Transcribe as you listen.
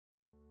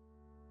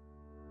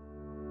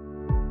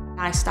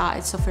I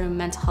started suffering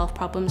mental health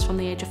problems from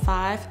the age of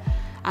 5,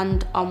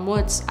 and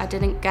onwards I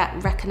didn't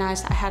get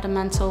recognised that I had a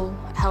mental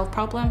health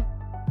problem.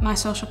 My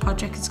social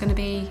project is going to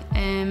be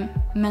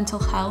mental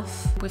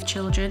health with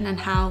children and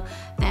how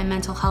their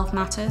mental health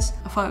matters.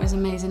 I thought it was an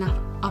amazing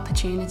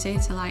opportunity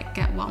to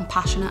get what I'm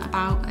passionate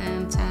about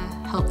and to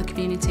help the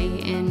community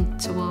in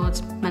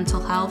towards mental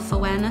health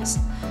awareness,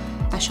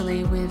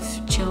 especially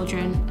with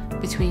children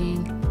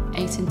between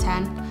 8 and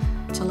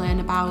 10, to learn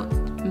about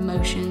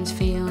emotions,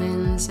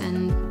 feelings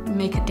and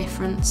make a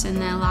difference in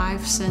their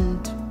lives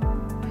and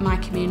my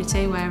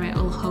community, where it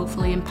will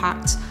hopefully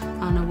impact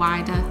on a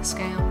wider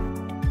scale.